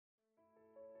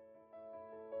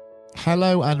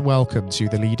Hello and welcome to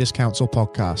the Leaders Council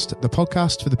podcast, the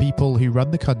podcast for the people who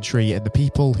run the country and the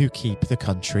people who keep the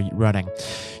country running.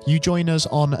 You join us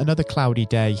on another cloudy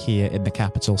day here in the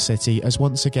capital city as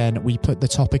once again we put the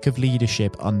topic of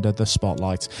leadership under the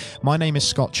spotlight. My name is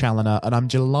Scott Challoner and I'm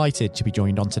delighted to be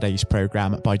joined on today's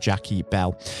programme by Jackie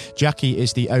Bell. Jackie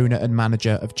is the owner and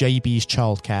manager of Jaybees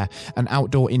Childcare, an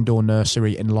outdoor-indoor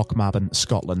nursery in Lochmaben,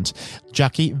 Scotland.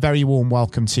 Jackie, very warm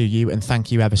welcome to you and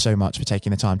thank you ever so much for taking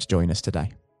the time to join us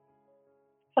today.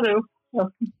 Hello.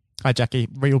 Welcome. Hi, Jackie.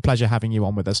 Real pleasure having you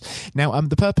on with us. Now,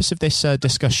 the purpose of this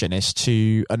discussion is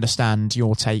to understand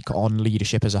your take on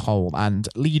leadership as a whole. And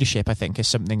leadership, I think, is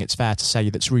something it's fair to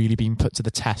say that's really been put to the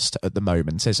test at the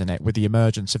moment, isn't it? With the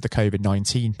emergence of the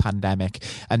COVID-19 pandemic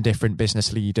and different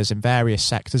business leaders in various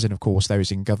sectors and, of course,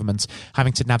 those in government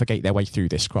having to navigate their way through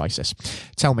this crisis.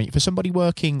 Tell me, for somebody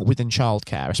working within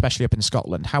childcare, especially up in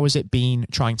Scotland, how has it been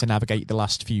trying to navigate the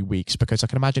last few weeks? Because I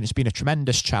can imagine it's been a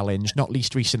tremendous challenge, not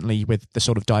least recently with the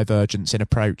sort of divergence in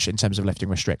approach in terms of lifting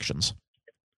restrictions.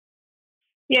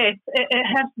 Yes, it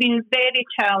has been very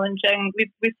challenging.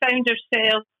 We found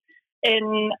ourselves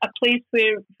in a place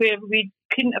where we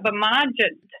couldn't have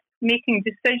imagined making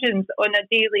decisions on a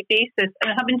daily basis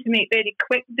and having to make very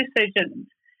quick decisions.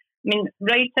 I mean,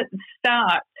 right at the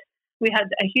start, we had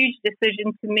a huge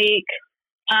decision to make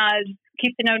as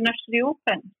keeping our nursery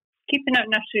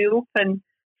open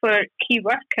for key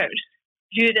workers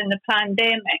during the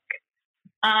pandemic,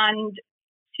 and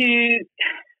to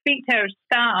speak to our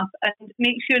staff and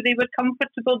make sure they were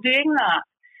comfortable doing that.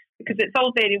 Because it's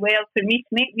all very well for me to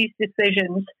make these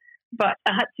decisions, but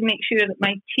I had to make sure that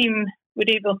my team were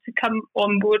able to come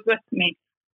on board with me.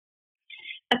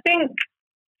 I think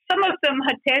some of them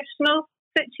had personal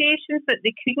situations that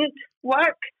they couldn't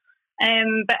work,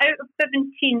 but out of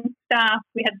 17 staff,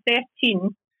 we had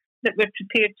 13 that were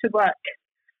prepared to work.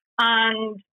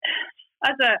 And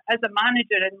as a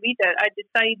manager and leader, I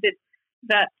decided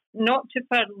that not to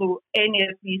furlough any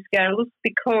of these girls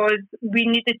because we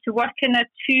needed to work in a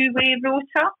two-way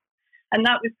rota, and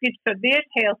that was good for their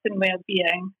health and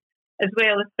well-being as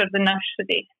well as for the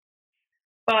nursery.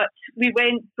 But we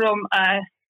went from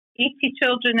 80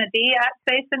 children a day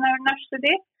access in our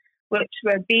nursery, which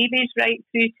were babies right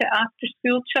through to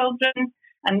after-school children,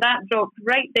 and that dropped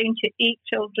right down to 8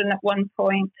 children at one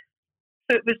point.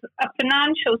 So it was a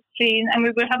financial strain, and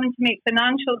we were having to make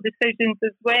financial decisions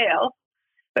as well.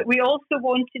 But we also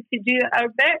wanted to do our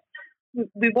bit.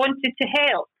 We wanted to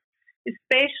help,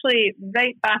 especially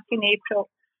right back in April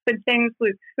when things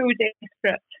looked so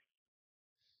desperate.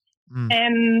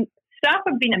 Staff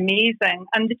have been amazing,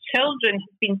 and the children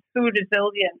have been so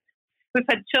resilient. We've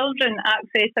had children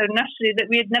access our nursery that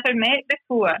we had never met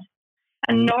before.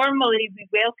 And normally we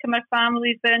welcome our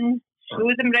families in,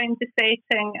 show them around the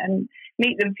setting and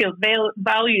make them feel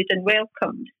valued and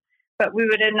welcomed. But we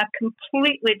were in a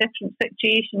completely different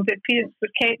situation where parents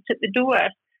were kept at the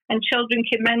door and children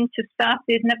came in to staff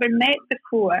they'd never met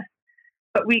before.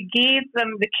 But we gave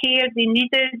them the care they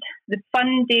needed, the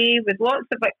fun day with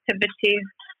lots of activities,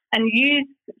 and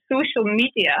used social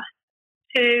media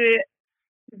to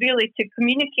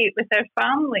communicate with our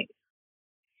families.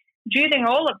 During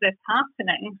all of this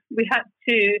happening, we had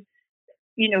to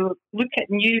look at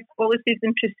new policies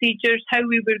and procedures, how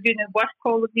we were going to work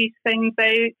all of these things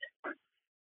out,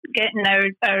 getting our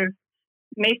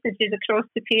messages across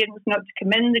to parents not to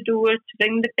come in the door, to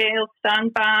ring the bell,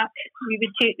 stand back. We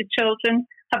would take the children,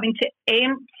 having to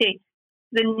empty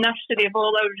the nursery of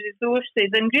all our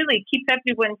resources and really keep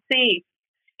everyone safe,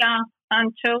 staff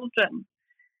and children.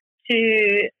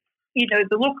 The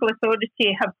local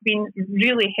authority have been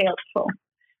really helpful.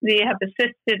 They have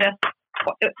assisted us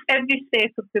every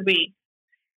step of the way.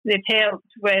 They've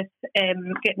helped with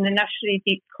getting the nursery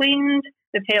deep cleaned.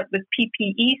 They've helped with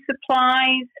PPE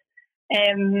supplies,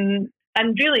 and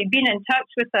really been in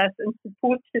touch with us and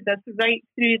supported us right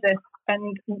through this.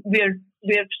 And we're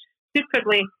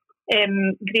superly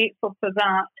grateful for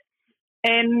that.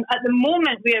 At the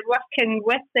moment, we are working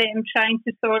with them trying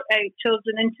to sort out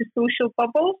children into social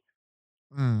bubbles.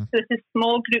 So this is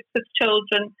small groups of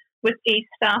children with a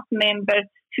staff member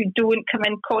who don't come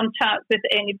in contact with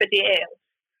anybody else.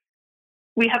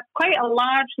 We have quite a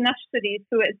large nursery,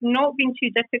 so it's not been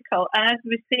too difficult. And as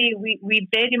we say, we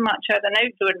very much are an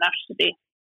outdoor nursery.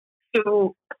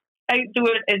 So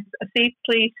outdoor is a safe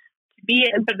place to be.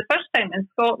 And for the first time in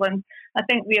Scotland, I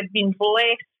think we have been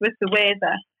blessed with the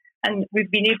weather and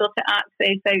we've been able to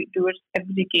access outdoors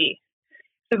every day.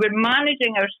 So we're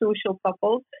managing our social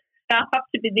bubbles. Staff have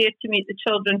to be there to meet the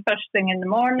children first thing in the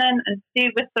morning and stay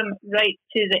with them right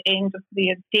to the end of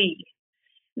their day.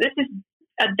 This is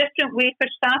a different way for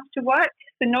staff to work.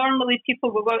 So normally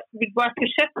people would work a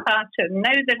shift pattern.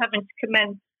 Now they're having to come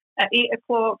in at 8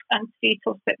 o'clock and stay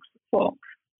till 6 o'clock.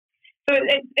 So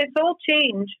it's all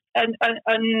changed, and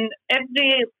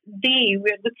every day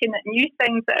we're looking at new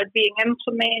things that are being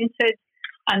implemented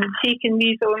and taking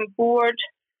these on board,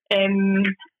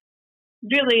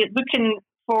 really looking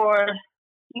for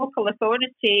local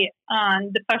authority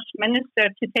and the First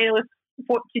Minister to tell us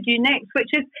what to do next,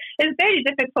 which is very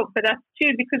difficult for us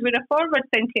too, because we're a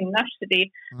forward-thinking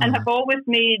nursery and have always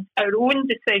made our own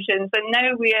decisions, and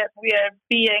now we are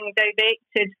being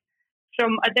directed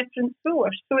from a different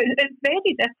source. So it's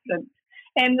very different.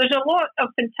 There's a lot of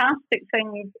fantastic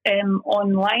things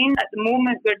online. At the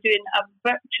moment, we're doing a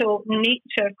virtual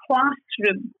nature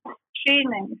classroom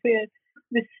training where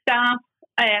the staff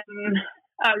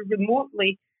are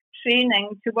remotely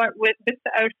training to work with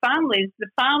our families. The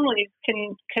families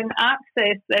can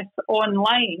access this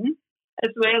online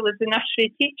as well as the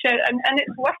nursery teacher, and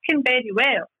it's working very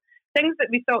well. Things that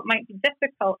we thought might be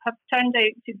difficult have turned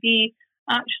out to be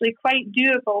actually quite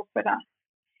doable for us.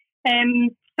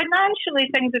 Financially,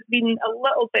 things have been a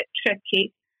little bit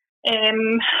tricky.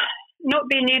 Not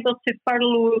being able to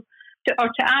furlough or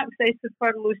to access the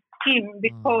furlough scheme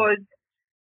because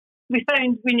we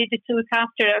found we needed to look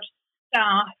after our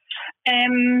staff.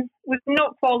 We've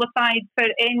not qualified for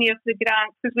any of the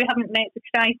grants because we haven't met the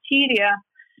criteria.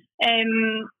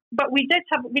 But we did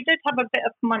have a bit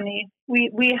of money.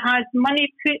 We had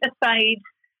money put aside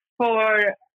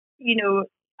for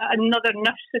another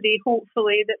nursery,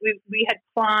 hopefully, that we had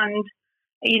planned,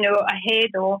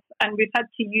 ahead of, and we've had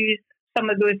to use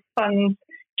some of those funds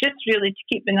just really to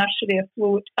keep the nursery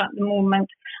afloat at the moment.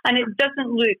 And it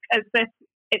doesn't look as if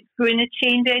it's going to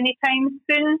change anytime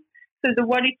soon. So the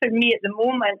worry for me at the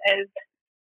moment is,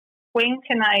 when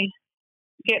can I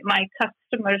get my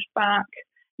customers back?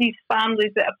 These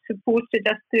families that have supported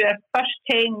us through our first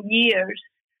 10 years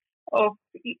of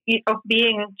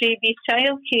being Jaybees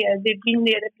Childcare, they've been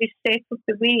there every step of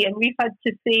the way, and we've had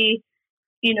to say,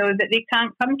 that they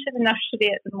can't come to the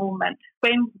nursery at the moment.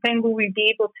 When will we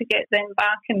be able to get them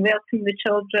back and welcome the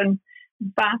children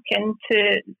back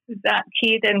into that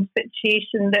caring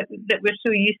situation that we're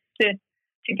so used to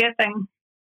giving?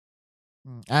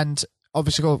 And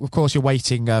obviously, of course, you're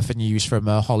waiting for news from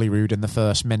Holyrood and the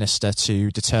First Minister to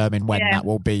determine when that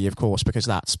will be, of course, because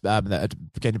that's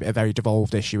going to be a very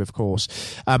devolved issue, of course.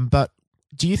 But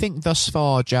do you think thus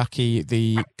far, Jackie,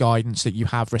 the guidance that you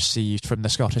have received from the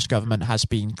Scottish Government has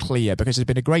been clear? Because there's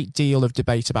been a great deal of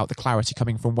debate about the clarity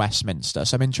coming from Westminster.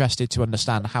 So I'm interested to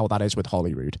understand how that is with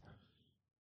Holyrood.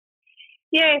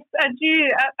 Yes, I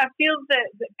do. I feel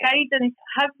that the guidance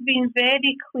has been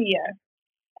very clear.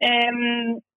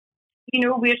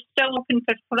 We're still looking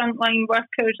for frontline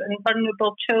workers and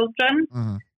vulnerable children,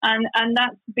 and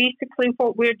that's basically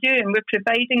what we're doing. We're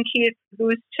providing care for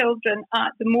those children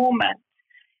at the moment.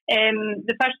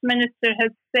 The First Minister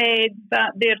has said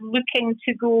that they're looking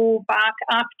to go back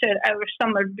after our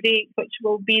summer break, which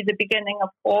will be the beginning of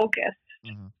August,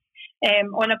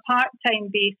 on a part-time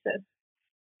basis.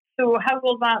 So how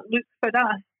will that look for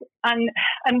us?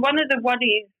 And one of the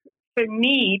worries for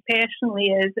me personally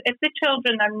is, if the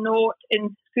children are not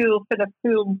in school for a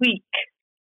full week,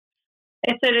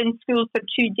 if they're in school for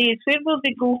 2 days, where will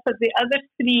they go for the other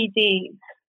 3 days?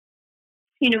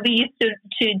 We used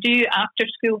to do after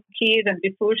school care and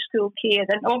before school care,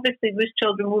 and obviously those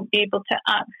children won't be able to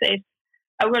access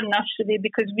our nursery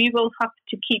because we will have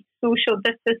to keep social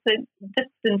distancing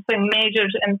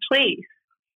measures in place.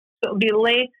 So it'll be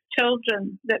less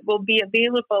children that will be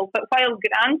available. But while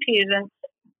grandparents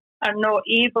are not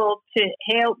able to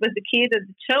help with the care of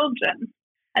the children,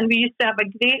 and we used to have a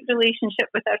great relationship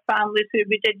with our families where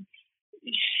we did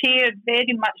share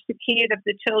very much the care of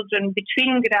the children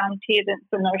between grandparents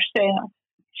and ourselves.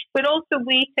 We're also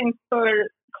waiting for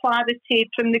clarity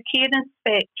from the care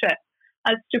inspectorate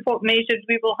as to what measures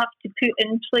we will have to put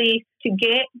in place to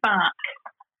get back,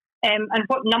 and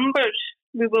what numbers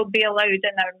we will be allowed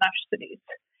in our nurseries.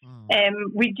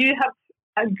 We do have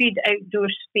a good outdoor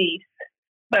space,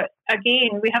 but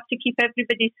again, we have to keep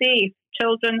everybody safe,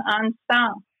 children and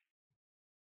staff.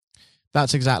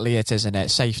 That's exactly it, isn't it?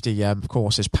 Safety, of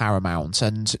course, is paramount.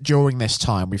 And during this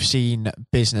time, we've seen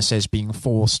businesses being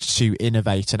forced to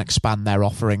innovate and expand their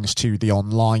offerings to the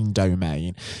online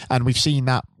domain. And we've seen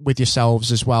that with yourselves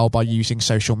as well by using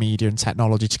social media and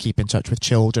technology to keep in touch with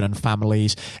children and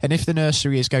families. And if the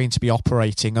nursery is going to be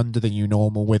operating under the new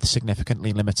normal with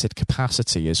significantly limited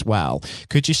capacity as well,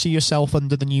 could you see yourself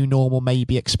under the new normal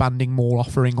maybe expanding more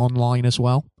offering online as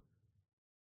well?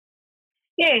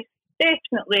 Yes.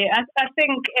 Definitely. I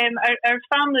think our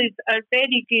families are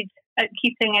very good at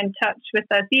keeping in touch with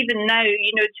us. Even now,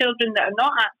 children that are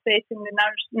not accessing the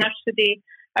nursery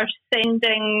are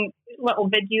sending little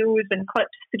videos and clips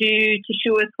through to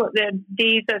show us what their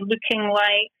days are looking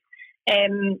like.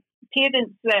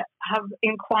 Parents that have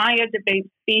inquired about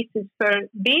spaces for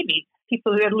babies,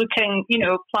 people who are looking,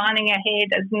 planning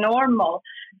ahead as normal.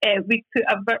 We put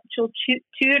a virtual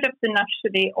tour of the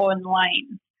nursery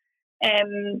online.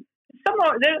 There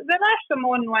are some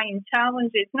online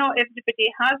challenges. Not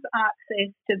everybody has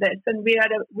access to this, and we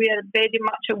are very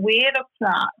much aware of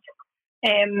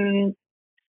that.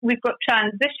 We've got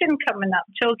transition coming up,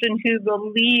 children who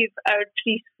will leave our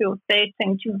preschool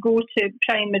setting to go to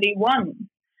primary one.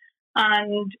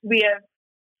 And we are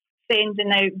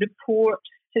sending out reports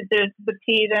to the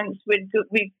parents.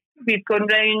 We've gone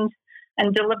round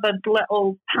and delivered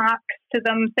little packs to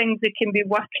them, things they can be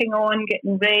working on,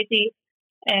 getting ready,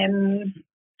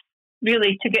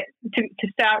 really to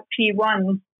start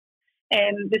P1.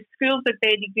 The schools are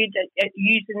very good at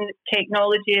using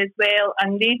technology as well,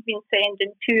 and they've been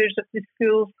sending tours of the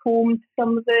schools home to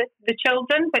some of the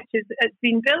children, which has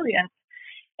been brilliant.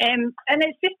 And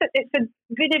it's just that it's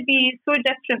going to be so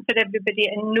different for everybody,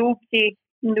 and nobody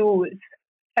knows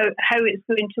how it's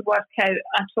going to work out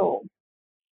at all.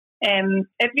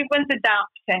 Everyone's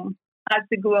adapting as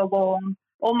they go along.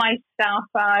 All my staff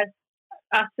are,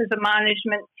 us as a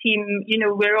management team,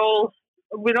 we're all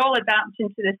adapting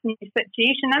to this new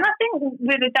situation, and I think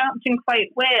we're adapting quite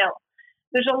well.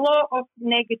 There's a lot of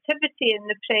negativity in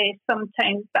the press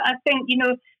sometimes, but I think,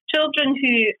 children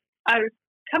who are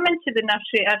coming to the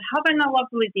nursery are having a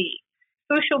lovely day.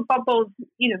 Social bubbles,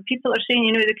 people are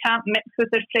saying, they can't mix with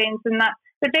their friends and that.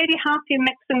 They're very happy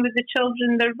mixing with the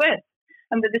children they're with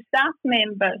and with the staff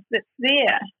members that's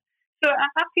there. So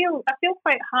I feel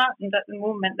quite heartened at the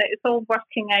moment that it's all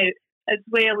working out as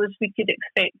well as we could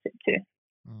expect it to.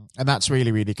 And that's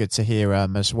really, really good to hear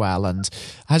as well. And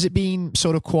has it been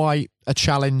sort of quite a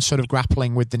challenge sort of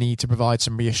grappling with the need to provide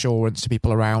some reassurance to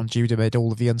people around you amid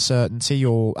all of the uncertainty,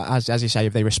 or as you say,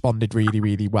 have they responded really,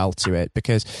 really well to it?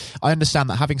 Because I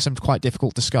understand that having some quite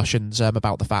difficult discussions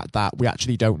about the fact that we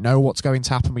actually don't know what's going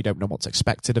to happen, we don't know what's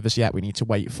expected of us yet, we need to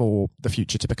wait for the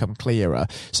future to become clearer.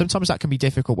 Sometimes that can be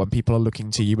difficult when people are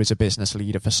looking to you as a business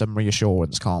leader for some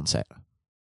reassurance, can't it?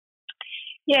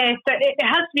 Yes, it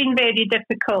has been very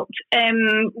difficult.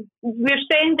 We're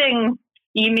sending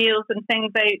emails and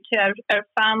things out to our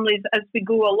families as we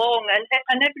go along,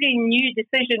 and every new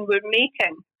decision we're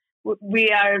making,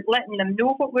 we are letting them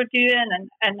know what we're doing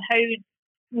and how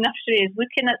nursery is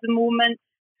looking at the moment,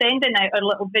 sending out our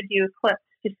little video clips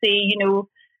to say,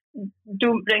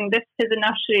 don't bring this to the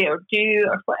nursery or do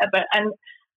or whatever.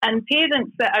 And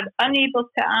parents that are unable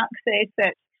to access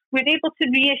it, we're able to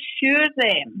reassure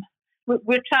them.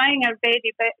 We're trying our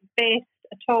very best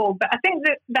at all. But I think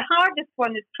that the hardest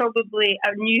one is probably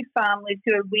our new families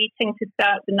who are waiting to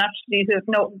start the nursery, who have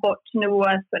not got to know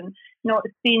us and not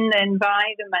seen the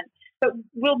environment. But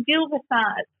we'll deal with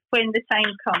that when the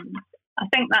time comes. I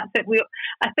think that's it.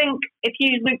 I think if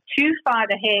you look too far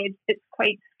ahead, it's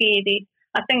quite scary.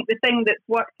 I think the thing that's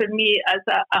worked for me as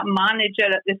a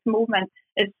manager at this moment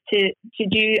is to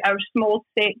do our small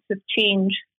steps of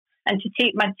change and to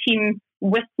take my team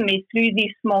with me through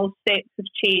these small steps of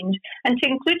change, and to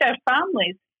include our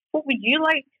families. What would you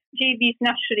like Jaybees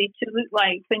Nursery to look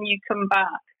like when you come back?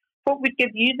 What would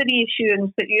give you the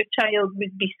reassurance that your child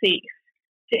would be safe?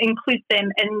 To include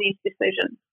them in these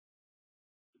decisions.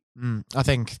 I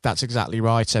think that's exactly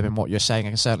right, in what you're saying.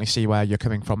 I can certainly see where you're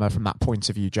coming from that point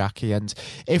of view, Jackie. And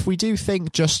if we do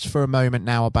think just for a moment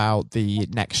now about the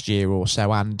next year or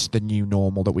so and the new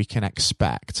normal that we can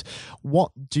expect,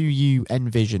 what do you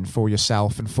envision for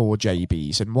yourself and for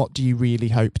Jaybees, and what do you really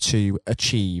hope to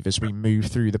achieve as we move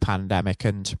through the pandemic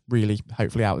and really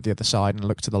hopefully out the other side and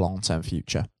look to the long-term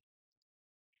future?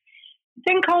 I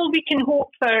think all we can hope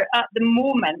for at the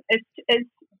moment is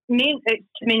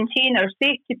to maintain our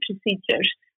safety procedures,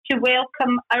 to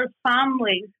welcome our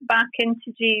families back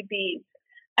into Jaybees,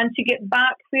 and to get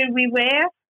back where we were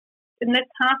when this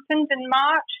happened in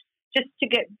March, just to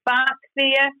get back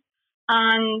there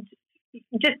and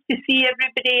just to see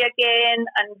everybody again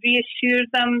and reassure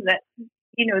them that,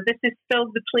 this is still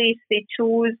the place they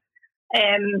chose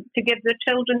to give their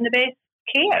children the best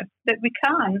care that we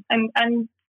can. And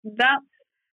that's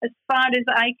as far as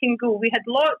I can go. We had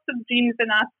lots of dreams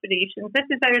and aspirations. This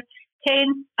is our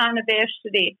 10th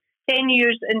anniversary, 10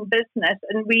 years in business,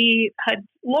 and we had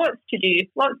lots to do,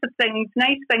 lots of things,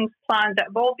 nice things planned that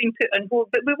have all been put on hold,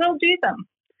 but we will do them.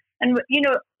 And,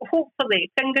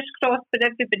 hopefully, fingers crossed for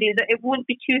everybody that it won't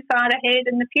be too far ahead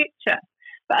in the future.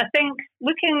 But I think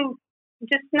looking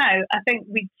just now, I think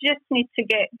we just need to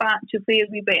get back to where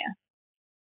we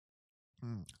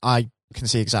were. I can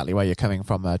see exactly where you're coming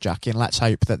from there, Jackie, and let's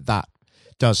hope that that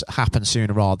does happen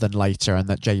sooner rather than later, and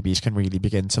that Jaybees can really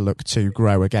begin to look to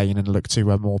grow again and look to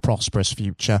a more prosperous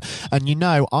future. And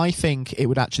I think it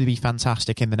would actually be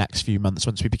fantastic in the next few months,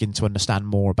 once we begin to understand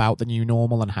more about the new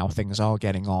normal and how things are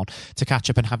getting on, to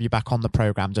catch up and have you back on the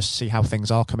programme just to see how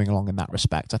things are coming along in that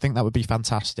respect. I think that would be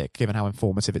fantastic, given how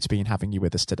informative it's been having you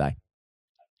with us today.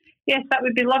 Yes, that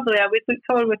would be lovely. I would look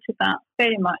forward to that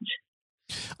very much.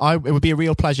 It would be a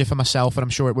real pleasure for myself, and I'm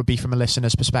sure it would be from a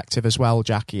listener's perspective as well,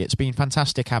 Jackie. It's been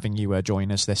fantastic having you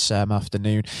join us this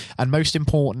afternoon. And most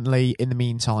importantly, in the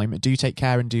meantime, do take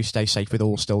care and do stay safe with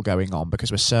all still going on,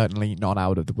 because we're certainly not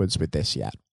out of the woods with this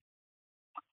yet.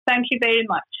 Thank you very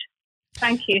much.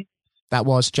 Thank you. That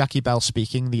was Jackie Bell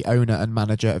speaking, the owner and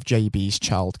manager of Jaybees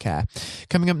Childcare.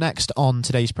 Coming up next on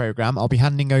today's programme, I'll be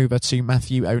handing over to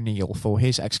Matthew O'Neill for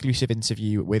his exclusive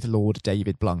interview with Lord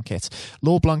David Blunkett.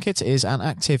 Lord Blunkett is an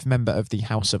active member of the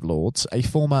House of Lords, a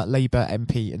former Labour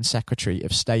MP and Secretary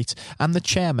of State, and the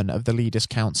chairman of the Leaders'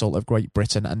 Council of Great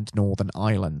Britain and Northern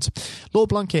Ireland. Lord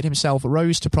Blunkett himself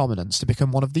rose to prominence to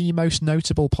become one of the most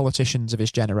notable politicians of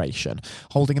his generation,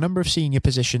 holding a number of senior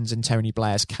positions in Tony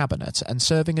Blair's cabinet and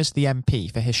serving as the MP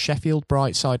for his Sheffield,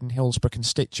 Brightside and Hillsborough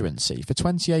constituency for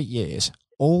 28 years,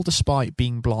 all despite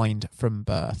being blind from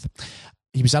birth.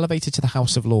 He was elevated to the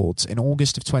House of Lords in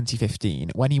August of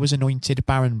 2015 when he was anointed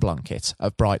Baron Blunkett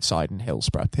of Brightside and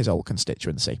Hillsborough, his old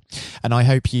constituency. And I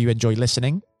hope you enjoy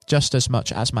listening just as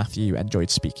much as Matthew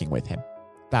enjoyed speaking with him.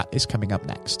 That is coming up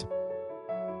next.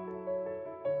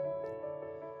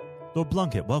 Lord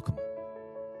Blunkett, welcome.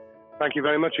 Thank you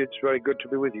very much. It's very good to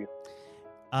be with you.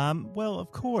 Well,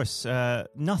 of course,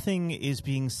 nothing is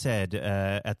being said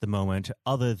at the moment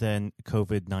other than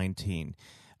COVID-19,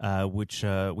 which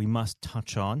we must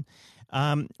touch on.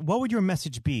 What would your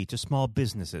message be to small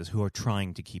businesses who are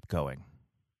trying to keep going?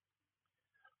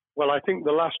 Well, I think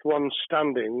the last ones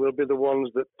standing will be the ones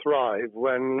that thrive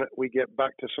when we get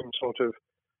back to some sort of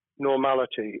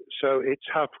normality. So it's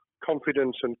have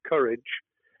confidence and courage.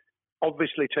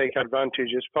 Obviously take advantage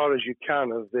as far as you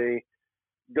can of the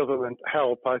government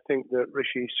help. I think that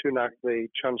Rishi Sunak, the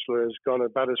Chancellor, has gone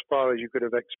about as far as you could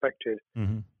have expected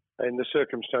in the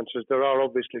circumstances. There are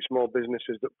obviously small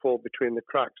businesses that fall between the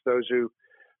cracks. Those who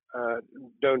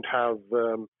don't have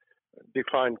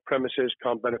defined premises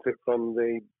can't benefit from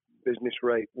the business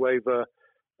rate waiver,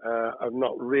 have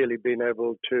not really been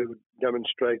able to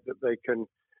demonstrate that they can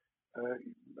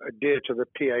adhere to the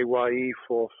PAYE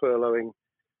for furloughing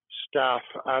staff,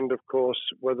 and of course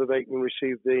whether they can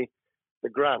receive the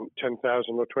grant,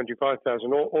 10,000 or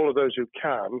 25,000. All of those who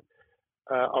can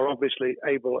are obviously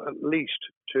able at least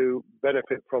to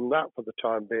benefit from that for the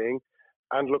time being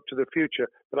and look to the future.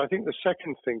 But I think the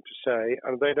second thing to say,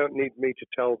 and they don't need me to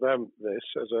tell them this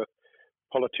as a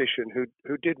politician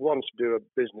who did once do a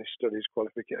business studies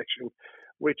qualification,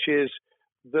 which is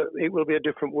that it will be a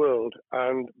different world,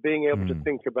 and being able to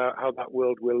think about how that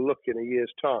world will look in a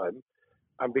year's time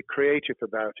and be creative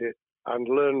about it and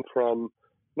learn from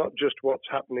not just what's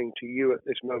happening to you at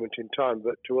this moment in time,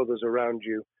 but to others around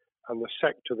you and the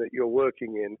sector that you're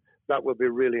working in, that will be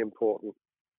really important.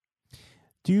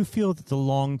 Do you feel that the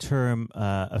long-term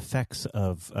effects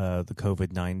of the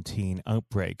COVID-19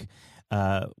 outbreak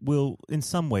will in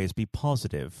some ways be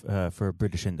positive for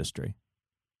British industry?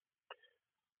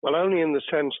 Well, only in the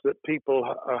sense that people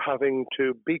are having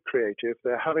to be creative,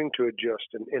 they're having to adjust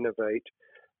and innovate.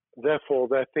 Therefore,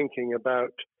 they're thinking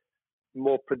about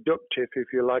more productive, if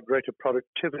you like, greater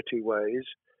productivity ways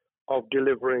of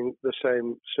delivering the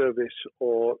same service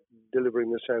or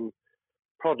delivering the same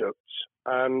products.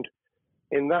 And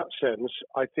in that sense,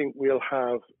 I think we'll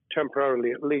have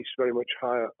temporarily at least very much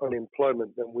higher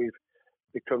unemployment than we've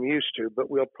become used to, but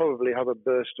we'll probably have a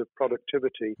burst of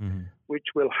productivity, which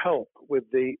will help with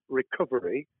the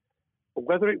recovery.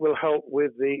 Whether it will help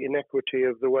with the inequity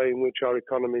of the way in which our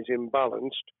economy is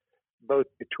imbalanced, both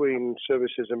between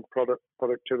services and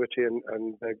productivity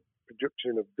and the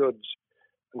production of goods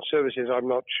and services, I'm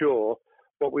not sure.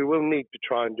 What we will need to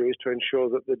try and do is to ensure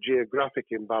that the geographic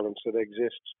imbalance that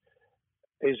exists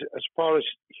is, as far as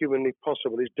humanly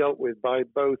possible, is dealt with by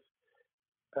both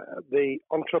the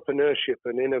entrepreneurship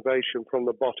and innovation from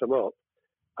the bottom up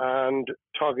and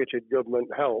targeted government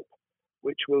help,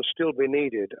 which will still be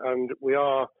needed. And we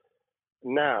are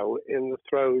now in the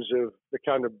throes of the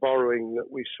kind of borrowing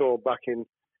that we saw back in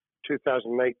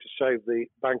 2008 to save the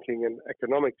banking and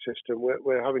economic system.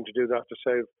 We're having to do that to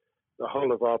save the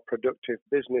whole of our productive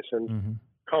business and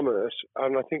commerce,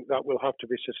 and I think that will have to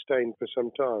be sustained for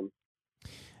some time.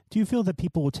 Do you feel that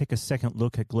people will take a second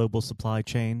look at global supply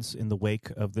chains in the wake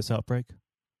of this outbreak?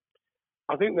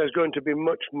 I think there's going to be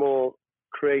much more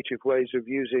creative ways of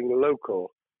using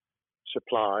local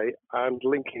supply and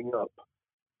linking up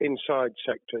inside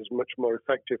sectors much more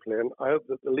effectively. And I hope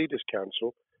that the Leaders'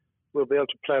 Council will be able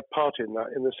to play a part in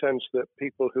that, in the sense that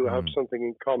people who have something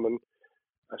in common,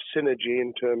 a synergy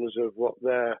in terms of what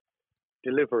they're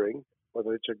delivering,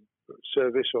 whether it's a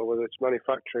service or whether it's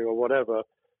manufacturing or whatever,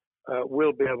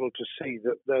 will be able to see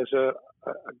that there's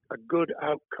a good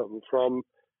outcome from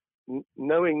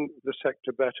knowing the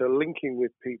sector better, linking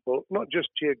with people, not just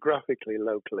geographically,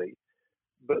 locally,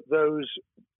 but those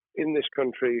in this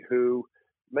country who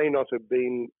may not have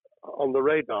been on the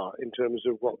radar in terms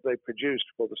of what they produced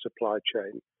for the supply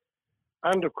chain.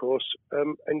 And of course,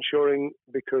 ensuring,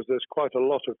 because there's quite a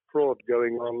lot of fraud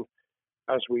going on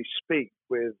as we speak,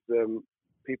 with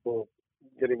people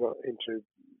getting into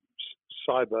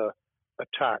cyber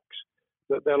attacks,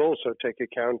 that they'll also take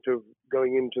account of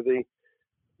going into the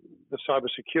cyber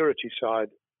security side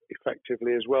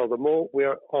effectively as well. The more we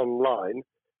are online,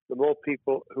 the more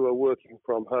people who are working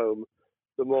from home,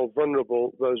 the more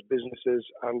vulnerable those businesses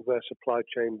and their supply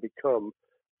chain become.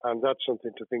 And that's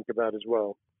something to think about as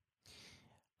well.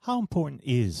 How important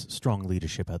is strong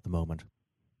leadership at the moment?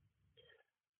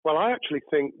 Well, I actually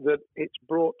think that it's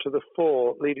brought to the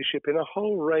fore leadership in a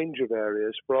whole range of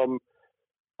areas, from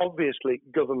obviously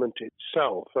government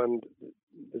itself, and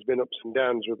there's been ups and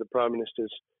downs with the Prime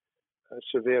Minister's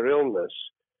severe illness,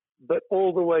 but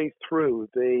all the way through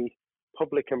the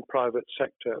public and private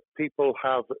sector. People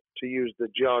have, to use the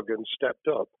jargon, stepped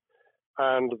up,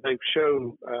 and they've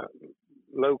shown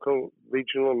local,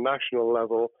 regional, national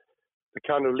level the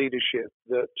kind of leadership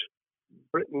that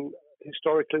Britain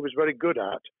historically was very good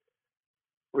at.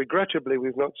 Regrettably,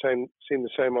 we've not seen the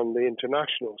same on the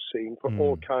international scene for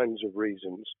all kinds of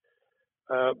reasons,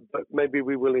 but maybe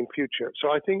we will in future.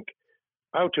 So I think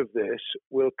out of this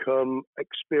will come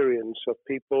experience of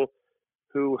people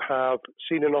who have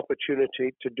seen an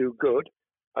opportunity to do good,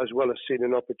 as well as seen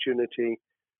an opportunity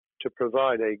to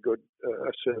provide a good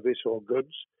service or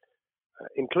goods,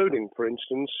 including, for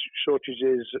instance,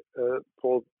 shortages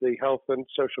for the health and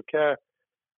social care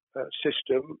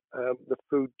system, the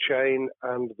food chain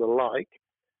and the like.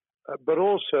 But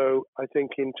also, I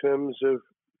think in terms of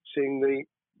seeing the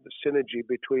synergy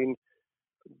between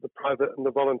the private and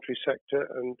the voluntary sector,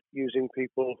 and using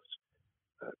people's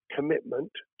commitment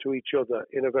to each other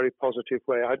in a very positive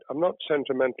way. I'm not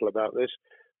sentimental about this.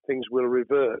 Things will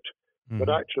revert. But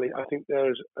actually, I think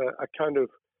there's a kind of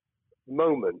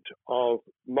moment of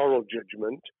moral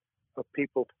judgment, of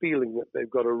people feeling that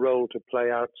they've got a role to play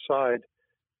outside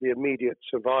the immediate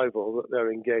survival that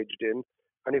they're engaged in.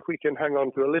 And if we can hang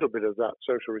on to a little bit of that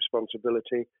social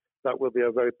responsibility, that will be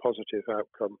a very positive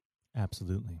outcome.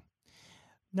 Absolutely.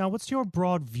 Now, what's your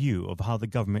broad view of how the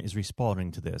government is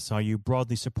responding to this? Are you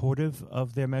broadly supportive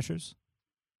of their measures?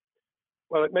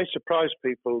 Well, it may surprise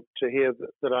people to hear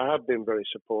that I have been very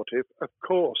supportive. Of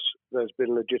course, there's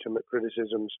been legitimate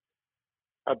criticisms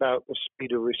about the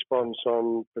speed of response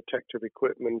on protective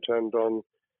equipment and on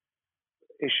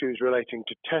issues relating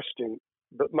to testing.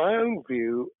 But my own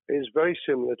view is very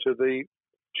similar to the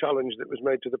challenge that was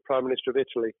made to the Prime Minister of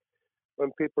Italy,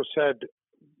 when people said,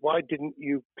 why didn't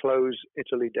you close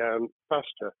Italy down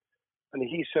faster? And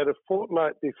he said, a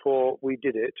fortnight before we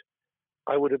did it,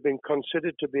 I would have been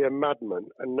considered to be a madman,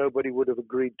 and nobody would have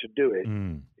agreed to do it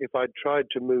if I'd tried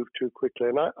to move too quickly.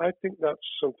 And I think that's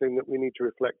something that we need to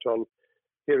reflect on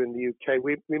here in the UK.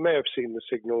 We may have seen the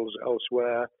signals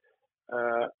elsewhere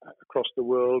across the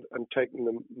world and taken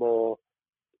them more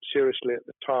seriously at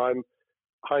the time.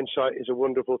 Hindsight is a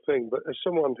wonderful thing, but as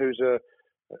someone who's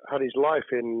had his life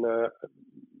in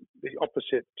the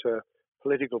opposite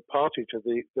political party to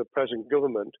the present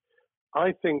government,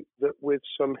 I think that with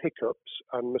some hiccups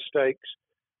and mistakes,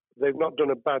 they've not done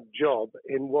a bad job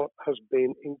in what has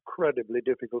been incredibly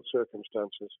difficult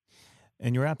circumstances.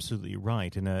 And you're absolutely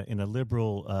right. In a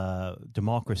liberal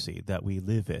democracy that we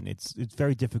live in, it's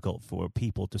very difficult for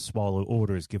people to swallow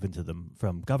orders given to them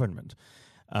from government.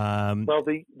 Well,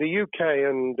 the UK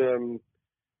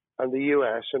and the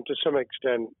US, and to some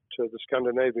extent the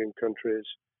Scandinavian countries,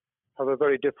 have a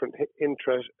very different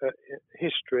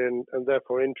history and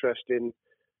therefore interest in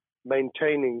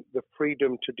maintaining the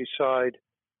freedom to decide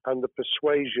and the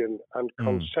persuasion and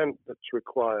consent that's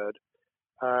required.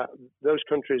 Those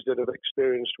countries that have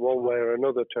experienced one way or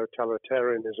another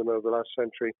totalitarianism over the last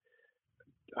century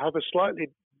have a slightly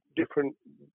different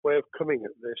way of coming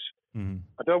at this.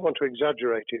 I don't want to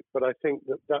exaggerate it, but I think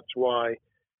that that's why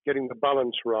getting the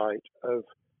balance right of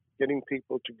getting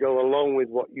people to go along with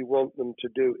what you want them to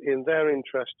do in their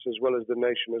interests as well as the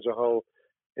nation as a whole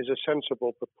is a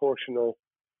sensible, proportional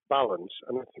balance.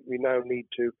 And I think we now need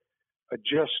to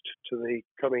adjust to the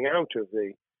coming out of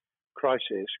the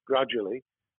crisis gradually,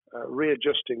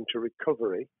 readjusting to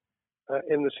recovery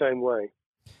in the same way.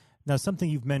 Now, something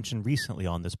you've mentioned recently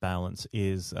on this balance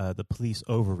is the police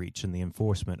overreach in the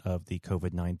enforcement of the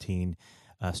COVID-19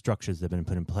 structures that have been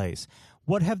put in place.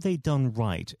 What have they done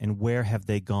right, and where have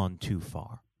they gone too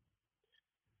far?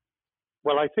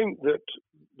 Well, I think that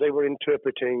they were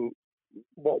interpreting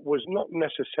what was not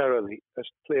necessarily as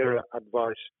clear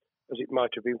advice as it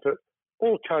might have been for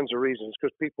all kinds of reasons,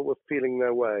 because people were feeling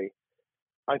their way.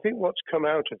 I think what's come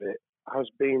out of it has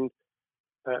been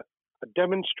a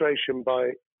demonstration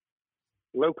by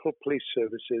local police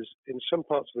services in some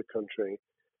parts of the country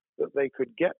that they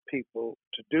could get people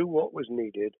to do what was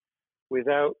needed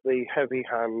without the heavy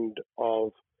hand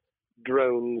of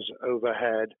drones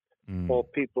overhead or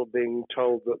people being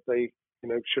told that they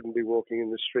shouldn't be walking in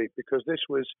the street, because this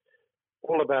was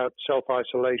all about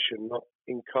self-isolation, not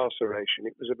incarceration.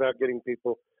 It was about getting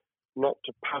people not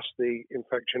to pass the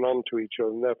infection on to each other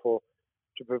and therefore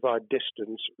to provide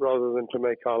distance rather than to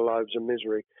make our lives a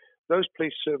misery. Those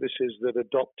police services that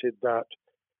adopted that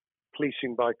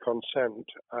policing by consent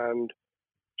and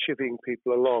chivying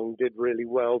people along did really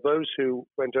well. Those who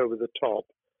went over the top,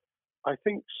 I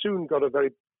think, soon got a very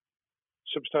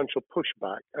substantial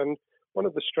pushback. And one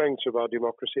of the strengths of our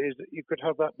democracy is that you could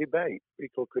have that debate.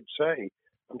 People could say,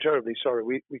 I'm terribly sorry,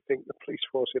 we think the police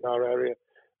force in our area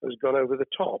has gone over the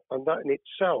top. And that in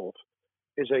itself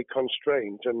is a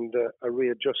constraint and a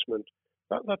readjustment.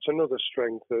 That's another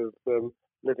strength of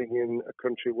living in a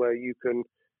country where you can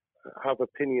have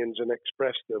opinions and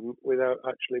express them without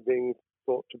actually being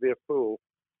thought to be a fool.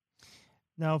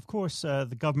 Now, of course,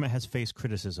 the government has faced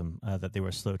criticism that they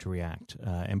were slow to react,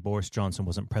 and Boris Johnson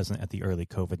wasn't present at the early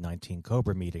COVID-19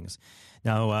 COBRA meetings.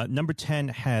 Now, Number 10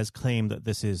 has claimed that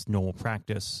this is normal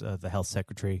practice. The health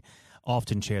secretary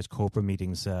often chairs COBRA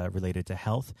meetings related to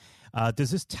health.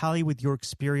 Does this tally with your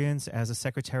experience as a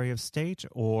Secretary of State,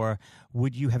 or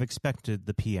would you have expected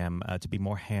the PM to be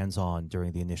more hands-on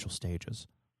during the initial stages?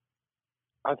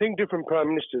 I think different prime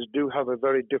ministers do have a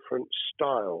very different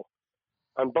style.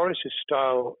 And Boris's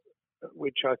style,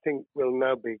 which I think will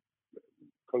now be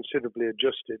considerably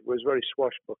adjusted, was very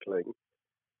swashbuckling.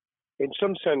 In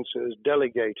some senses,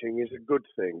 delegating is a good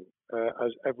thing,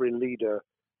 as every leader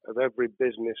of every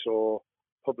business or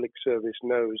public service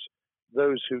knows.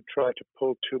 Those who try to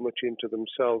pull too much into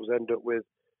themselves end up with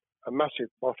a massive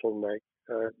bottleneck,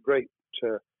 great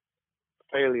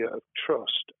failure of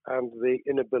trust, and the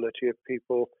inability of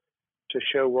people to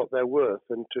show what they're worth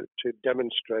and to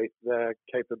demonstrate their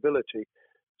capability.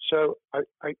 So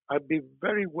I'd be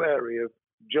very wary of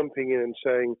jumping in and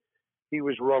saying he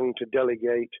was wrong to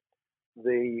delegate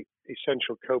the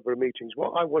essential COBRA meetings.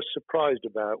 What I was surprised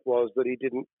about was that he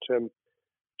didn't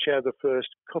chair the first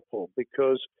couple,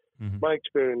 because my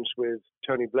experience with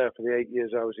Tony Blair for the 8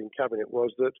 years I was in Cabinet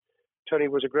was that Tony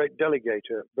was a great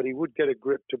delegator, but he would get a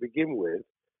grip to begin with,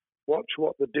 watch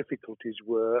what the difficulties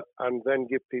were, and then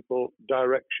give people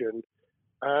direction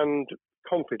and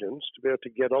confidence to be able to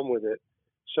get on with it.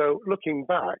 So looking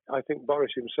back, I think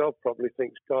Boris himself probably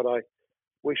thinks, God, I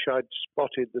wish I'd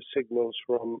spotted the signals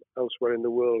from elsewhere in the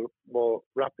world more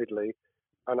rapidly,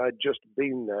 and I'd just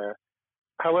been there.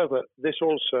 However, this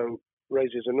also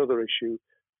raises another issue.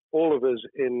 All of us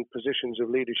in positions of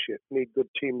leadership need good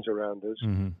teams around us.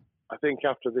 I think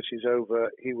after this is over,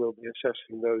 he will be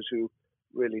assessing those who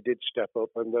really did step up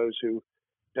and those who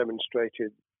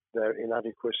demonstrated their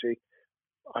inadequacy.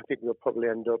 I think we'll probably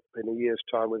end up in a year's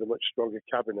time with a much stronger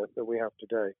cabinet than we have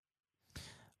today.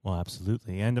 Well,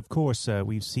 absolutely. And of course,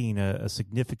 we've seen a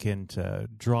significant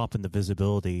drop in the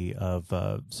visibility of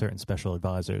certain special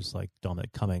advisors like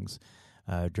Dominic Cummings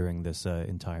during this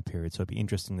entire period. So it'd be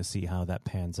interesting to see how that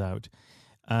pans out.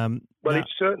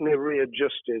 It's certainly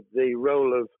readjusted the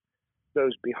role of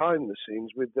those behind the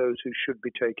scenes with those who should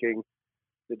be taking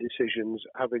the decisions,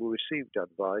 having received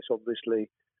advice. Obviously,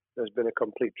 there's been a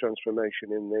complete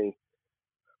transformation in the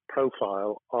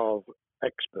profile of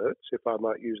experts, if I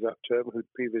might use that term,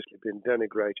 who'd previously been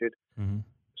denigrated.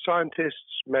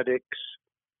 Scientists, medics,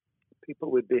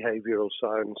 people with behavioral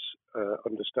science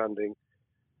understanding.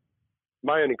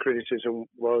 My only criticism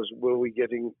was, were we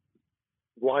getting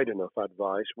wide enough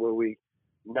advice? Were we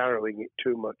narrowing it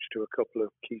too much to a couple of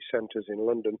key centres in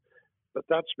London? But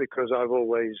that's because I've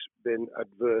always been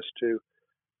adverse to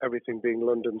everything being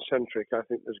London-centric. I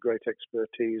think there's great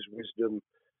expertise, wisdom,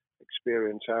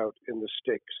 experience out in the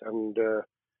sticks, and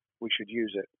we should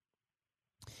use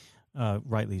it.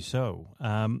 Rightly so.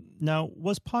 Now,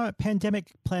 was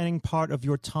pandemic planning part of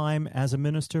your time as a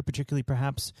minister, particularly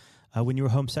perhaps when you were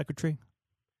Home Secretary?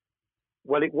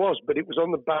 Well, it was, but it was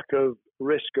on the back of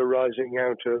risk arising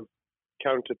out of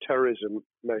counter-terrorism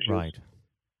measures. Right.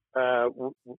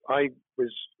 I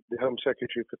was the Home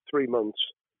Secretary for 3 months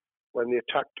when the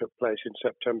attack took place in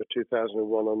September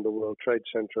 2001 on the World Trade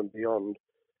Center and beyond.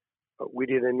 We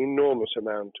did an enormous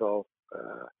amount of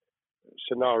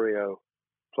scenario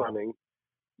planning,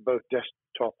 both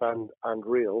desktop and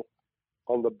real.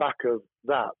 On the back of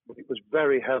that, it was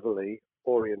very heavily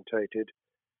orientated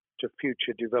to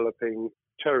future developing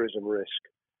terrorism risk.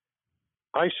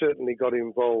 I certainly got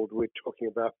involved with talking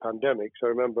about pandemics. I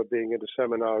remember being at a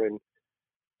seminar in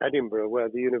Edinburgh where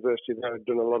the university there had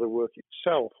done a lot of work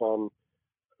itself on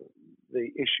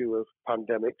the issue of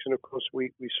pandemics. And of course,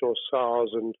 we saw SARS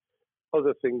and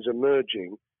other things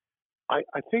emerging.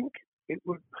 I think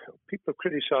people have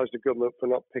criticised the government for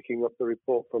not picking up the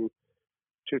report from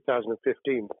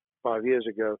 2015, 5 years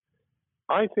ago.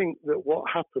 I think that what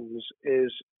happens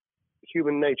is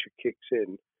human nature kicks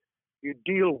in. You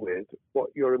deal with what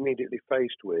you're immediately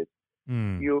faced with.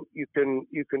 You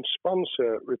can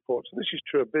sponsor reports, and this is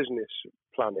true of business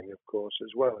planning, of course, as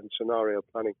well, and scenario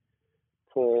planning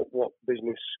for what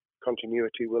business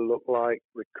continuity will look like,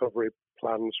 recovery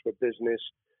plans for business,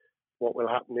 what will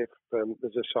happen if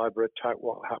there's a cyber attack,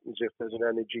 what happens if there's an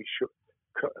energy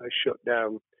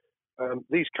shutdown.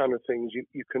 These kind of things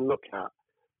you can look at,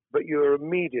 but you're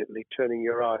immediately turning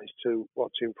your eyes to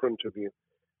what's in front of you.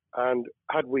 And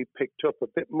had we picked up a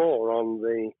bit more on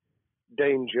the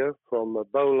danger from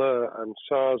Ebola and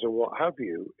SARS and what have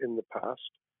you in the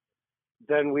past,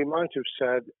 then we might have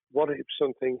said, what if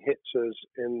something hits us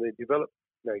in the developed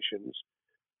nations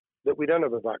that we don't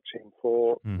have a vaccine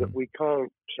for, that we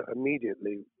can't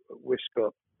immediately whisk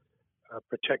up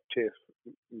protective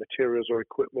materials or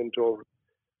equipment, or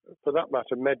for that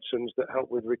matter, medicines that help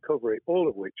with recovery, all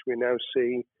of which we now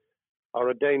see are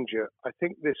a danger. I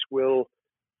think this will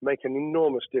make an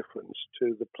enormous difference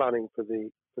to the planning for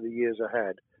the years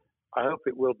ahead. I hope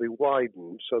it will be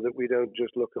widened so that we don't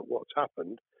just look at what's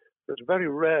happened, but very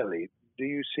rarely do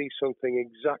you see something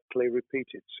exactly repeat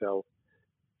itself.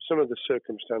 Some of the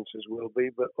circumstances will be,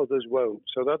 but others won't.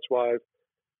 So that's why I've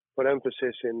put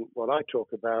emphasis in what I talk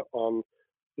about on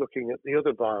looking at the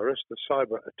other virus, the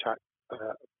cyber attack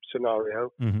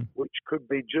scenario, which could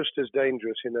be just as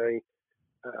dangerous in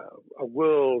a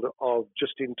world of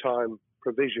just-in-time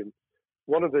provision.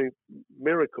 One of the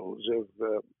miracles of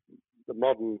the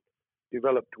modern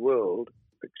developed world,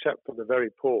 except for the very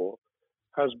poor,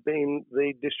 has been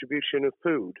the distribution of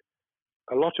food.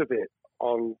 A lot of it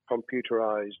on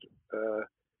computerized,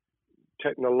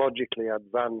 technologically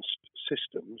advanced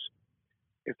systems.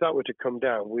 If that were to come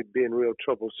down, we'd be in real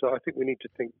trouble. So I think we need to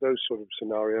think those sort of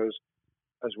scenarios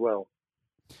as well.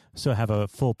 So have a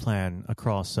full plan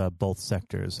across both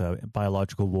sectors,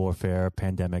 biological warfare,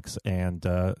 pandemics, and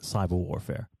cyber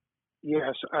warfare.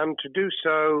 Yes, and to do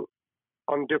so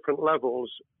on different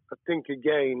levels. I think,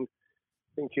 again,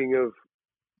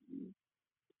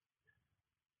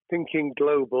 thinking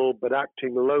global but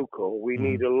acting local, we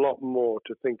need a lot more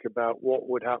to think about what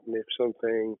would happen if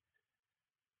something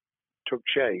took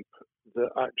shape that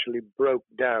actually broke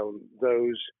down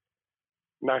those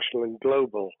national and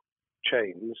global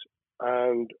chains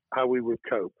and how we would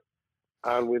cope.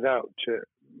 And without,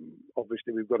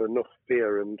 obviously, we've got enough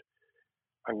fear and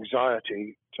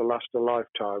anxiety to last a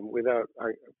lifetime. Without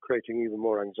creating even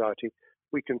more anxiety,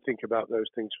 we can think about those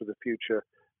things for the future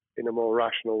in a more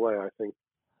rational way, I think.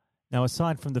 Now,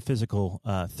 aside from the physical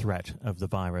threat of the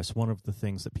virus, one of the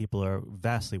things that people are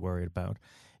vastly worried about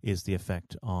is the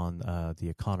effect on the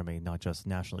economy, not just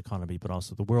national economy, but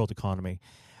also the world economy.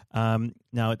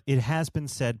 Now, it has been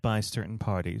said by certain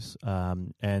parties,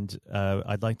 and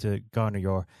I'd like to garner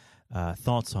your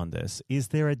thoughts on this. Is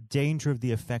there a danger of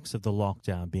the effects of the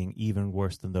lockdown being even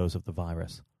worse than those of the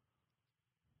virus?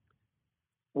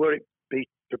 Were it be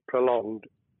prolonged,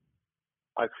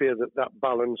 I fear that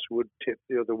balance would tip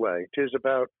the other way. It is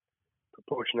about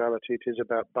proportionality. It is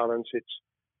about balance. It's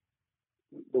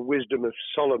the wisdom of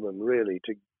Solomon, really,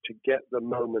 to get the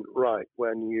moment right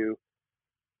when you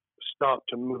start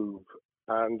to move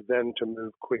and then to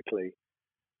move quickly.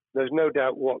 There's no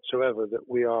doubt whatsoever that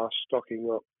we are stocking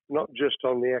up, not just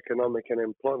on the economic and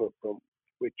employment front,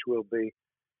 which will be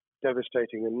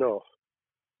devastating enough,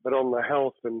 but on the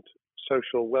health and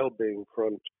social well-being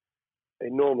front,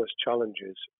 enormous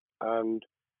challenges, and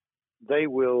they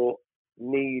will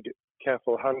need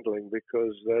careful handling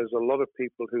because there's a lot of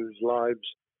people whose lives,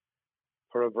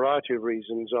 for a variety of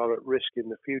reasons, are at risk in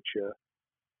the future.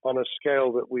 on a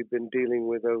scale that we've been dealing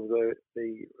with over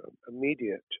the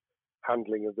immediate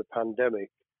handling of the pandemic,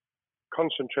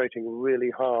 concentrating really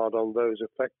hard on those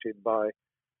affected by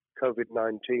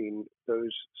COVID-19,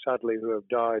 those sadly who have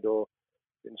died or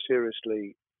been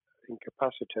seriously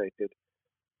incapacitated,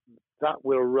 that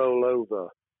will roll over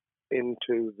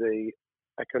into the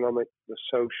economic, the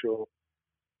social,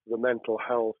 the mental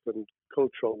health and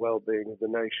cultural well-being of the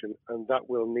nation, and that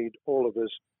will need all of us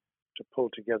to pull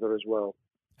together as well.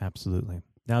 Absolutely.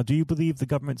 Now, do you believe the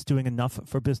government's doing enough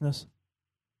for business?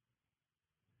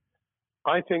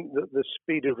 I think that the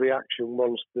speed of reaction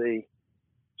once the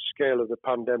scale of the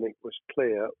pandemic was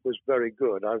clear was very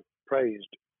good. I've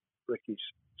praised Rishi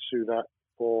Sunak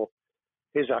for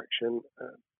his action.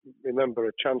 Remember,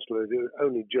 a chancellor who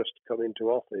only just come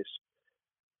into office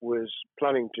was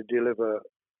planning to deliver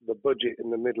the budget in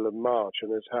the middle of March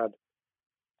and has had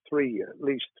at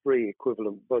least three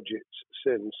equivalent budgets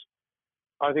since.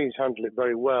 I think he's handled it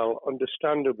very well.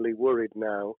 Understandably worried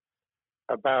now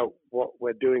about what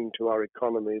we're doing to our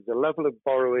economy. The level of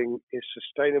borrowing is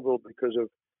sustainable because of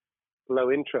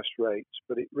low interest rates,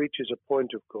 but it reaches a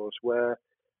point, of course, where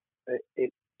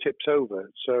it tips over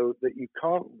so that you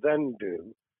can't then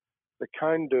do the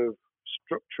kind of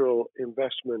structural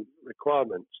investment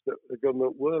requirements that the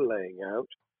government were laying out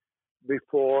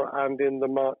before and in the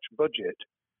March budget.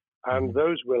 And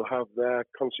those will have their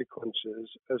consequences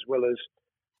as well as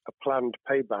a planned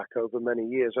payback over many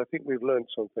years. I think we've learned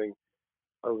something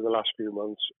over the last few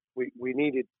months. We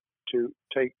needed to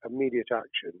take immediate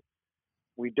action.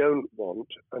 We don't want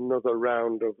another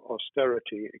round of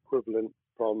austerity equivalent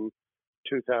from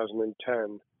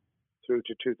 2010 through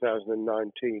to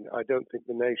 2019. I don't think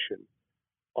the nation,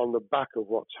 on the back of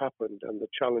what's happened and the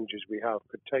challenges we have,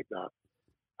 could take that.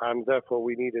 And therefore,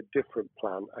 we need a different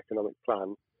plan, economic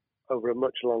plan, over a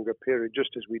much longer period,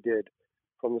 just as we did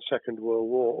from the Second World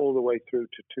War all the way through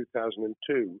to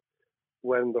 2002,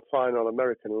 when the final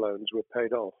American loans were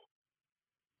paid off.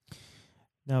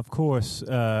 Now, of course,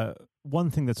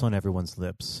 one thing that's on everyone's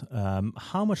lips,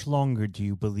 how much longer do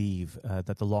you believe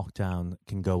that the lockdown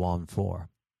can go on for?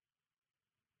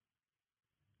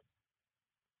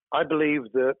 I believe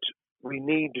that we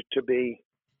need to be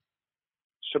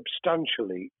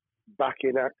substantially back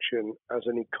in action as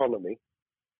an economy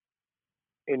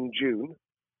in June.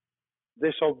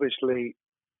 This obviously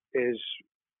is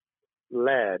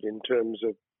led in terms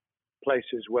of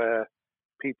places where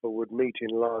people would meet in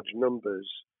large numbers,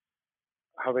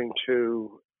 having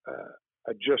to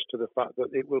adjust to the fact that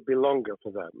it will be longer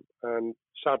for them. And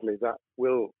sadly, that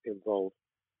will involve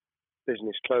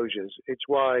business closures. It's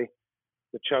why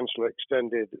the Chancellor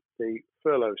extended the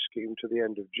furlough scheme to the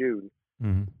end of June.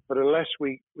 Mm-hmm. But unless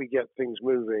we get things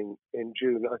moving in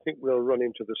June, I think we'll run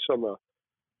into the summer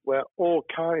where all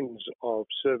kinds of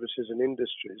services and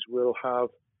industries will have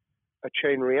a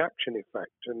chain reaction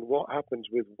effect. And what happens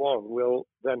with one will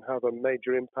then have a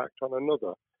major impact on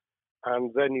another.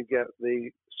 And then you get the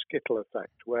skittle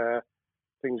effect where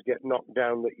things get knocked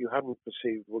down that you hadn't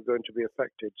perceived were going to be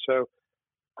affected. So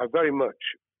I very much,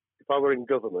 if I were in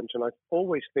government, and I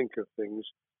always think of things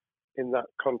in that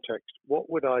context, what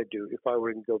would I do if I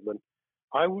were in government?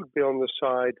 I would be on the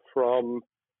side from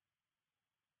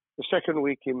the second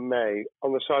week in May,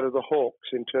 on the side of the hawks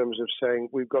in terms of saying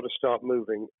we've got to start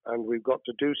moving, and we've got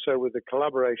to do so with the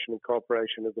collaboration and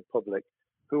cooperation of the public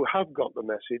who have got the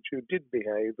message, who did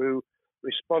behave, who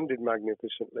responded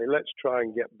magnificently. Let's try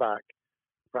and get back,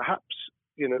 perhaps,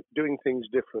 doing things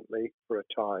differently for a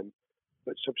time,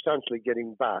 but substantially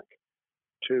getting back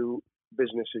to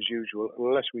business as usual.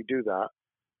 Unless we do that,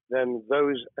 then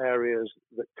those areas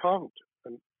that can't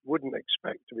and wouldn't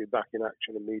expect to be back in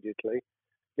action immediately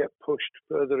get pushed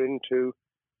further into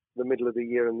the middle of the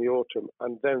year and the autumn,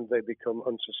 and then they become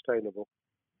unsustainable.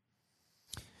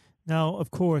 Now,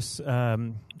 of course,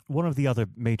 one of the other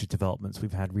major developments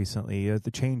we've had recently are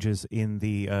the changes in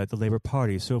the Labour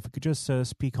Party. So if we could just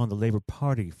speak on the Labour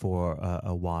Party for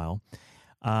a while.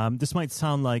 This might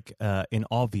sound like an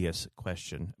obvious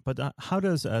question, but how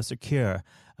does Sir Keir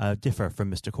differ from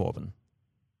Mr. Corbyn?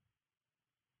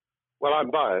 Well,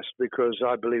 I'm biased because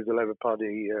I believe the Labour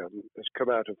Party has come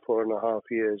out of 4.5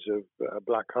 years of a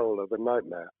black hole of a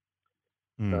nightmare,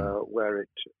 where it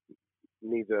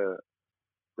neither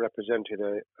represented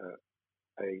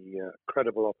a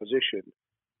credible opposition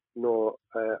nor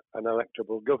an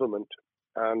electable government,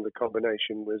 and the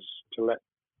combination was to let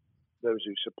those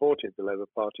who supported the Labour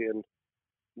Party and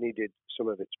needed some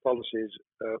of its policies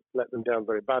let them down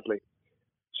very badly.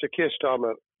 Sir Keir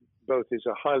Starmer both is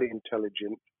a highly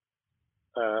intelligent,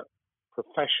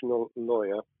 professional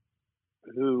lawyer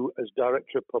who, as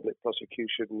Director of Public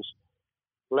Prosecutions,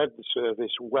 led the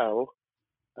service well,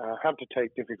 had to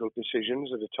take difficult decisions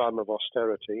at a time of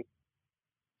austerity,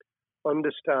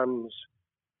 understands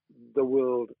the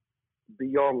world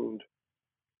beyond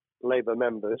Labour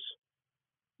members,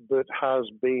 but has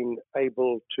been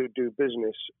able to do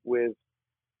business with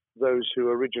those who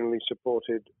originally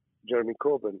supported Jeremy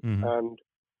Corbyn and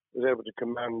was able to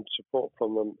command support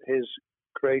from them. His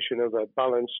creation of a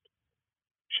balanced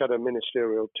shadow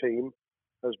ministerial team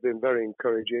has been very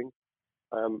encouraging.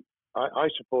 I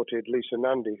supported Lisa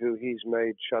Nandy, who he's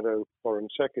made shadow foreign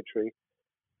secretary,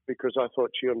 because I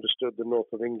thought she understood the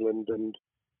north of England and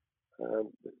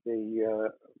the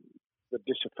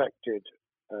disaffected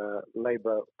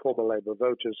former Labour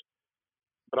voters.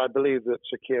 But I believe that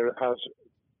Sir Keir has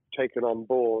taken on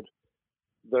board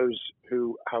those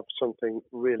who have something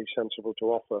really sensible to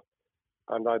offer,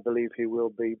 and I believe he will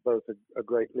be both a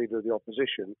great leader of the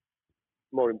opposition.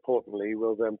 More importantly, he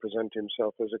will then present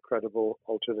himself as a credible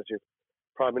alternative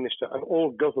Prime Minister, and all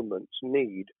governments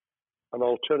need an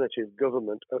alternative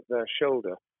government at their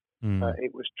shoulder.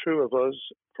 It was true of us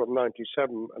from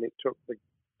 97, and it took the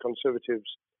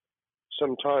Conservatives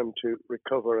some time to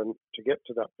recover and to get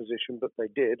to that position, but they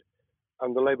did,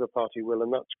 and the Labour Party will,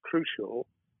 and that's crucial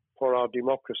for our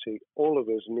democracy. All of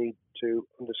us need to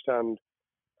understand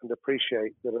and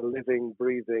appreciate that a living,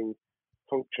 breathing,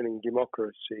 functioning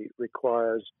democracy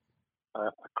requires a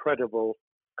credible,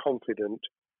 confident,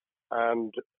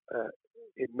 and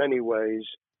in many ways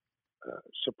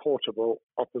supportable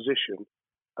opposition,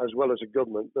 as well as a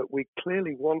government that we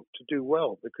clearly want to do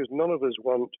well, because none of us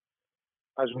want,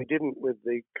 as we didn't with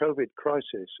the COVID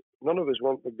crisis, none of us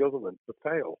want the government to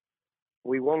fail.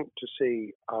 We want to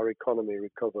see our economy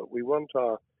recover. We want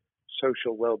our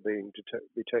social well-being to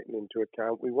be taken into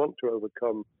account. We want to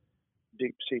overcome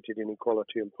deep-seated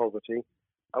inequality and poverty,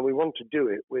 and we want to do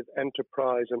it with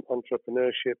enterprise and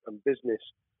entrepreneurship and business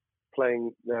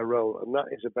playing their role, and that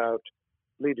is about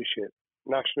leadership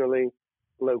nationally,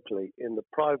 locally, in the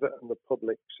private and the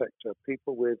public sector,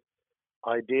 people with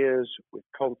ideas, with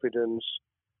confidence,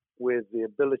 with the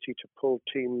ability to pull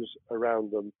teams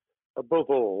around them, above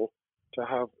all, to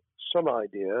have some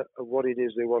idea of what it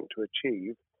is they want to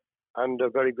achieve and a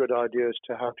very good idea as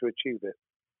to how to achieve it.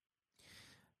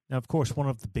 Now, of course, one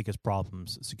of the biggest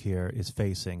problems Sir Keir is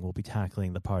facing will be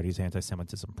tackling the party's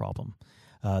anti-Semitism problem.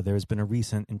 There has been a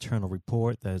recent internal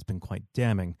report that has been quite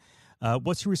damning.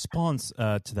 What's your response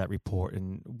to that report,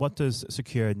 and what does Sir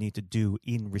Keir need to do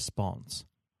in response?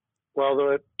 Well,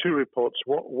 there are two reports.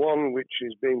 One which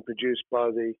is being produced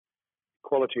by the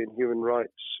Equality and Human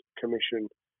Rights Commission,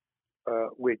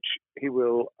 which he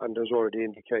will, and has already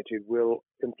indicated, will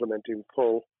implement in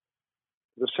full.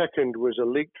 The second was a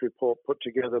leaked report put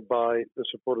together by the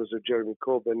supporters of Jeremy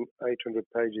Corbyn, 800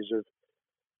 pages of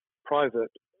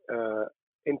private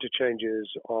interchanges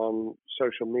on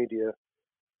social media,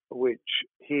 which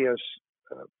he has,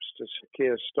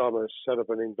 Keir Starmer, set up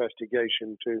an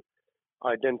investigation to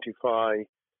identify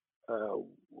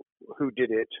who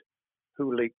did it,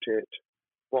 who leaked it,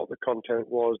 what the content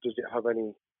was, does it have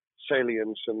any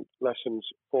salience and lessons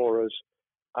for us,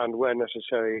 and where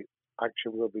necessary,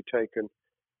 action will be taken.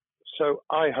 So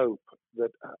I hope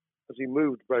that as he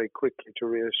moved very quickly to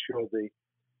reassure the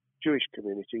Jewish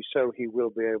community, so he will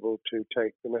be able to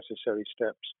take the necessary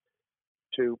steps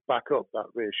to back up that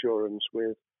reassurance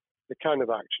with the kind of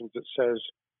actions that says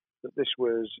that this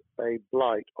was a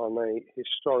blight on a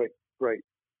historic, great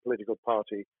political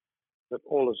party that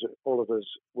all of us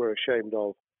were ashamed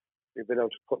of. We've been able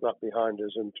to put that behind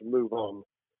us and to move on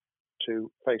to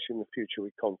facing the future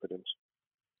with confidence.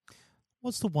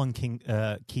 What's the one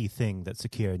key thing that Sir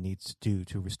Keir needs to do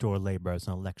to restore Labour as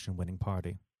an election-winning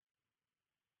party?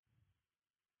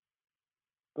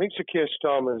 I think Sir Keir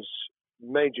Starmer's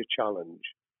major challenge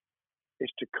is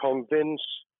to convince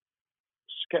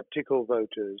sceptical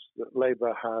voters that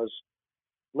Labour has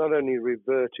not only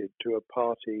reverted to a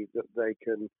party that they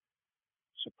can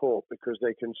support because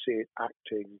they can see it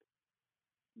acting,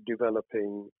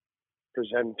 developing,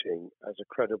 presenting as a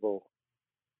credible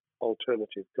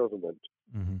alternative government,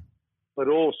 but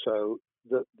also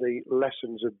that the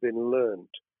lessons have been learned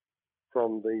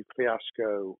from the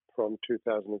fiasco from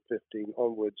 2015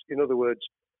 onwards. In other words,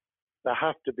 there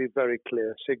have to be very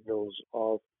clear signals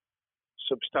of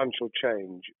substantial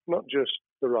change, not just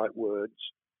the right words,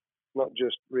 not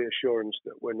just reassurance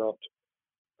that we're not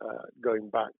going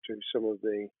back to some of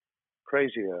the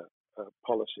crazier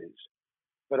policies,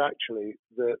 but actually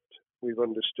that we've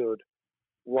understood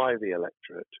why the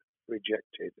electorate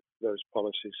rejected those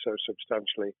policies so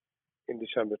substantially in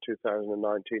December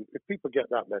 2019. If people get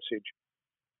that message,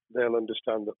 they'll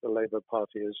understand that the Labour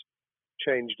Party has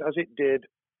changed, as it did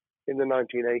in the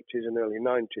 1980s and early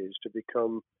 90s to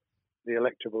become the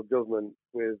electable government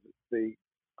with the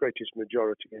greatest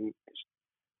majority and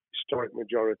historic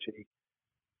majority,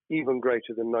 even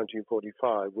greater than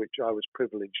 1945, which I was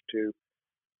privileged to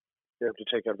be able to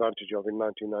take advantage of in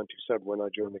 1997 when I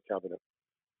joined the cabinet.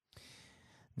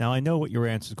 Now, I know what your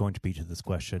answer is going to be to this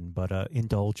question, but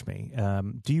indulge me.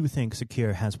 Do you think Sir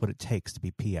Keir has what it takes to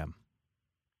be PM?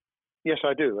 Yes,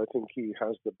 I do. I think he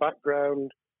has the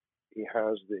background, he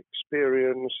has the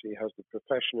experience, he has the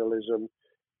professionalism,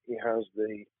 he has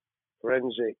the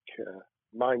forensic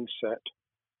mindset,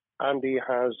 and he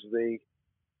has the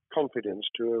confidence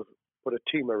to have put a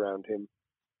team around him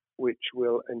which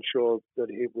will ensure that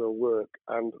it will work.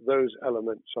 And those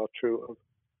elements are true of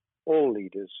all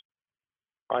leaders.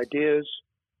 Ideas,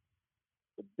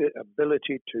 the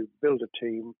ability to build a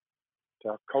team, to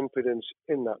have confidence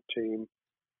in that team,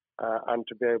 and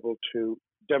to be able to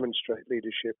demonstrate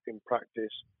leadership in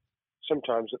practice,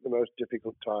 sometimes at the most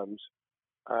difficult times.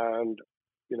 And,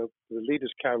 the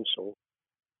Leaders' Council,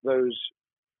 those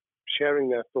sharing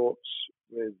their thoughts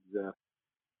with the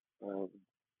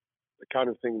kind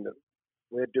of thing that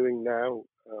we're doing now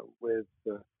with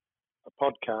a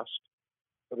podcast,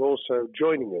 but also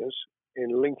joining us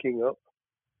in linking up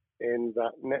in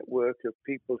that network of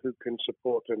people who can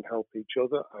support and help each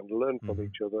other and learn from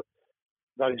each other.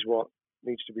 That is what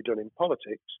needs to be done in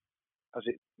politics as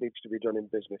it needs to be done in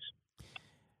business.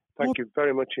 Thank you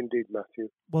very much indeed, Matthew.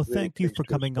 Well, thank you for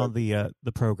coming on the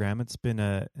program. It's been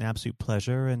an absolute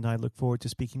pleasure, and I look forward to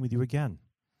speaking with you again.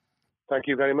 Thank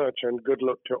you very much, and good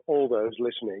luck to all those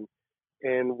listening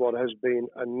in what has been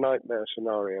a nightmare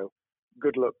scenario.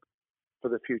 Good luck for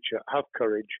the future. Have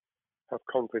courage, have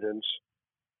confidence,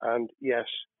 and yes,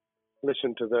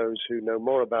 listen to those who know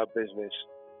more about business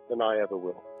than I ever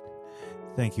will.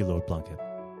 Thank you, Lord Blunkett.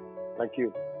 Thank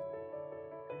you.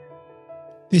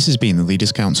 This has been the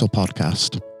Leaders' Council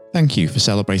podcast. Thank you for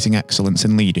celebrating excellence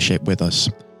in leadership with us.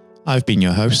 I've been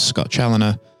your host, Scott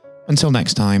Challoner. Until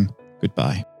next time,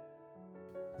 goodbye.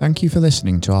 Thank you for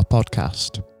listening to our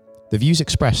podcast. The views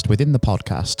expressed within the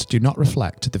podcast do not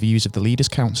reflect the views of the Leaders'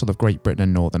 Council of Great Britain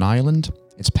and Northern Ireland,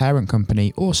 its parent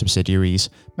company or subsidiaries,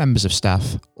 members of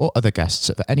staff, or other guests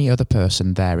of any other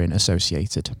person therein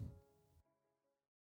associated.